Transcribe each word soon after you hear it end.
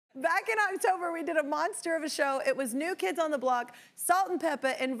Back in October, we did a monster of a show. It was New Kids on the Block,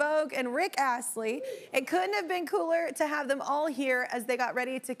 Salt-N-Pepa, En Vogue, and Rick Astley. It couldn't have been cooler to have them all here as they got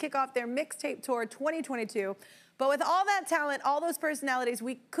ready to kick off their mixtape tour 2022. But with all that talent, all those personalities,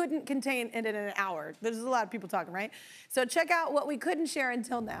 we couldn't contain it in an hour. There's a lot of people talking, right? So check out what we couldn't share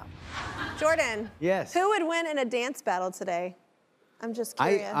until now. Jordan. Yes. Who would win in a dance battle today? I'm just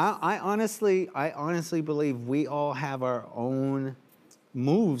curious. I honestly believe we all have our own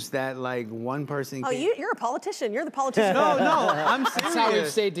moves that like one person can... You're a politician. You're the politician. No, I'm serious. That's how we've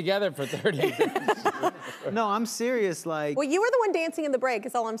stayed together for 30 years. No, I'm serious, like... Well, you were the one dancing in the break,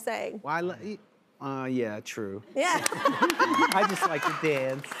 is all I'm saying. Yeah, true. Yeah. I just like to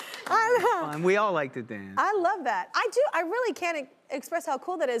dance. I know. Fun. We all like to dance. I love that. I do. I really can't express how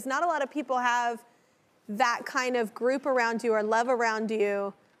cool that is. Not a lot of people have that kind of group around you or love around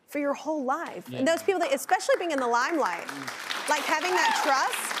you for your whole life. Yeah. And those people, that, especially being in the limelight, like having that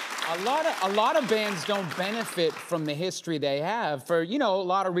trust. A lot of bands don't benefit from the history they have for, you know, a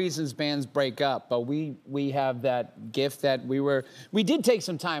lot of reasons bands break up, but we have that gift that we did take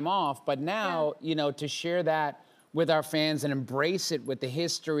some time off, but now, you know, to share that with our fans and embrace it with the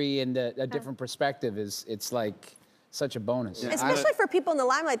history and a different perspective it's like such a bonus. Yeah. Especially for people in the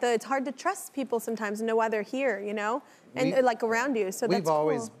limelight, though, it's hard to trust people sometimes and know why they're here, you know? And like around you, so that's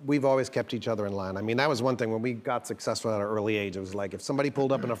cool. We've always kept each other in line. I mean, that was one thing when we got successful at an early age. It was like if somebody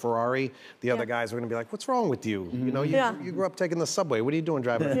pulled up in a Ferrari, the other guys were gonna be like, "What's wrong with you? You know, you grew up taking the subway. What are you doing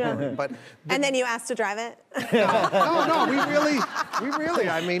driving a Ferrari?" But and then you asked to drive it. no, we really.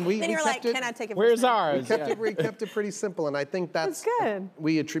 I mean, we. Then you're like, "Can I take it?" Where's ours? We kept it pretty simple, and I think that's good.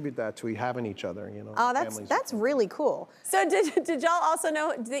 We attribute that to having each other. You know. Oh, that's really cool. So did y'all also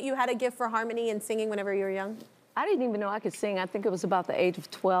know that you had a gift for harmony and singing whenever you were young? I didn't even know I could sing. I think it was about the age of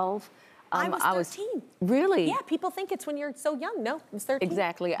 12. I was 13. Really? Yeah, people think it's when you're so young. No, I was 13.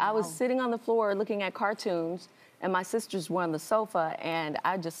 Exactly. I was sitting on the floor looking at cartoons, and my sisters were on the sofa, and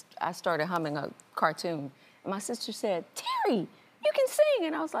I started humming a cartoon. And my sister said, "Terry, you can sing."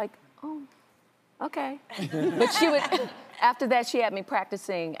 And I was like, "Oh, okay." But she would, after that, she had me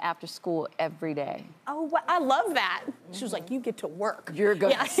practicing after school every day. Oh, well, I love that. She was like, "You get to work. You're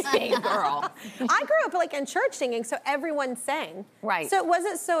gonna sing, girl." I grew up like in church singing, so everyone sang. Right. So it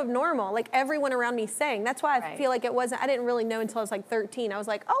wasn't so abnormal. Like everyone around me sang. That's why I feel like it wasn't. I didn't really know until I was like 13. I was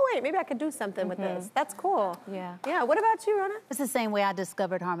like, "Oh wait, maybe I could do something with this." That's cool. Yeah. Yeah. What about you, Rona? It's the same way I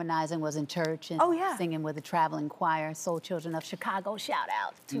discovered harmonizing was in church and singing with a traveling choir. Soul Children of Chicago. Shout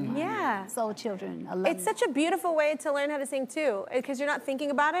out to Soul Children. I love It's such a beautiful way to learn how to sing too, because you're not thinking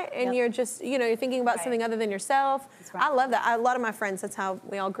about it and you're just, you know, you're thinking about something other than yourself. I love that. A lot of my friends, that's how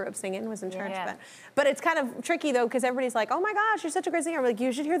we all grew up singing, was in church. But it's kind of tricky though, because everybody's like, "Oh my gosh, you're such a great singer." I'm like,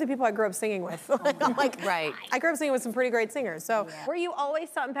 you should hear the people I grew up singing with. I'm like, I grew up singing with some pretty great singers. So were you always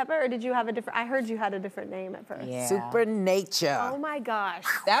Salt-N-Pepa, or did you have a different, I heard you had a different name at first. Yeah. Supernature. Oh my gosh.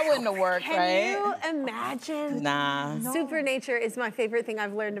 That wouldn't have worked, right? Can you imagine? Nah. Supernature is my favorite thing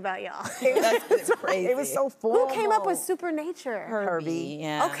I've learned about y'all. That's crazy. It was so formal. Who came up with Supernature? Herbie,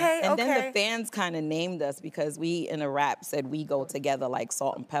 yeah. Okay, and then the fans kind of named us because we, in a rap, said we go together like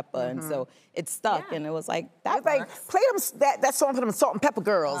Salt-N-Pepa, and so it stuck, and it was like, that like, play them that song for them Salt-N-Pepa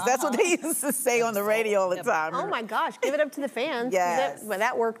girls. That's what they used to say on the radio all the time. Oh my gosh, give it up to the fans. Yes. Well,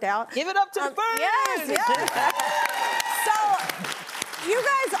 that worked out. Give it up to the fans! Yes. So, you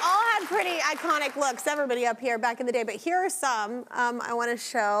guys all had pretty iconic looks, everybody up here back in the day, but here are some I want to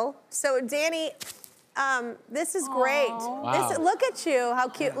show. So, Danny, this is great. Wow. Look at you, how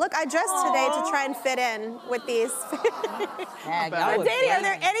cute. Look, I dressed today to try and fit in with these. Danny, are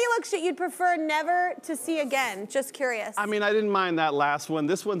there any looks that you'd prefer never to see again? Just curious. I mean, I didn't mind that last one.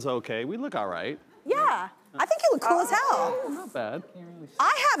 This one's okay. We look all right. Yeah. I think you look cool as hell. Not bad.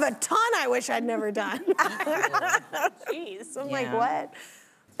 I have a ton I wish I'd never done. Jeez, I'm like, what?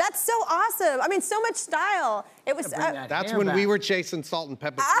 That's so awesome. I mean, so much style. It was. That's when we were chasing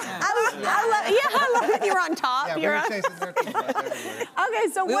Salt-N-Pepa. I love it. You're on top. Yeah, we were chasing their teams everywhere. Okay,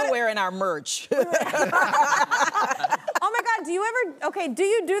 so we were wearing our merch. Oh my God, do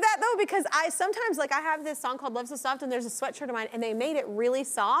you do that though? Because I sometimes, like, I have this song called Love So Soft, and there's a sweatshirt of mine, and they made it really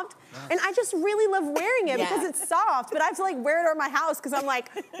soft. And I just really love wearing it because it's soft, but I have to, like, wear it around my house because I'm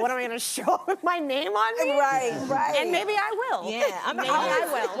like, what am I gonna show up with my name on me? Right. And maybe I will. Yeah, I mean, maybe I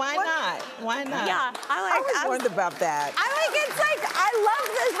will. Why not? Why not? Yeah, I was wondering about that. I love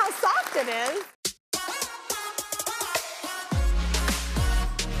this, how soft it is.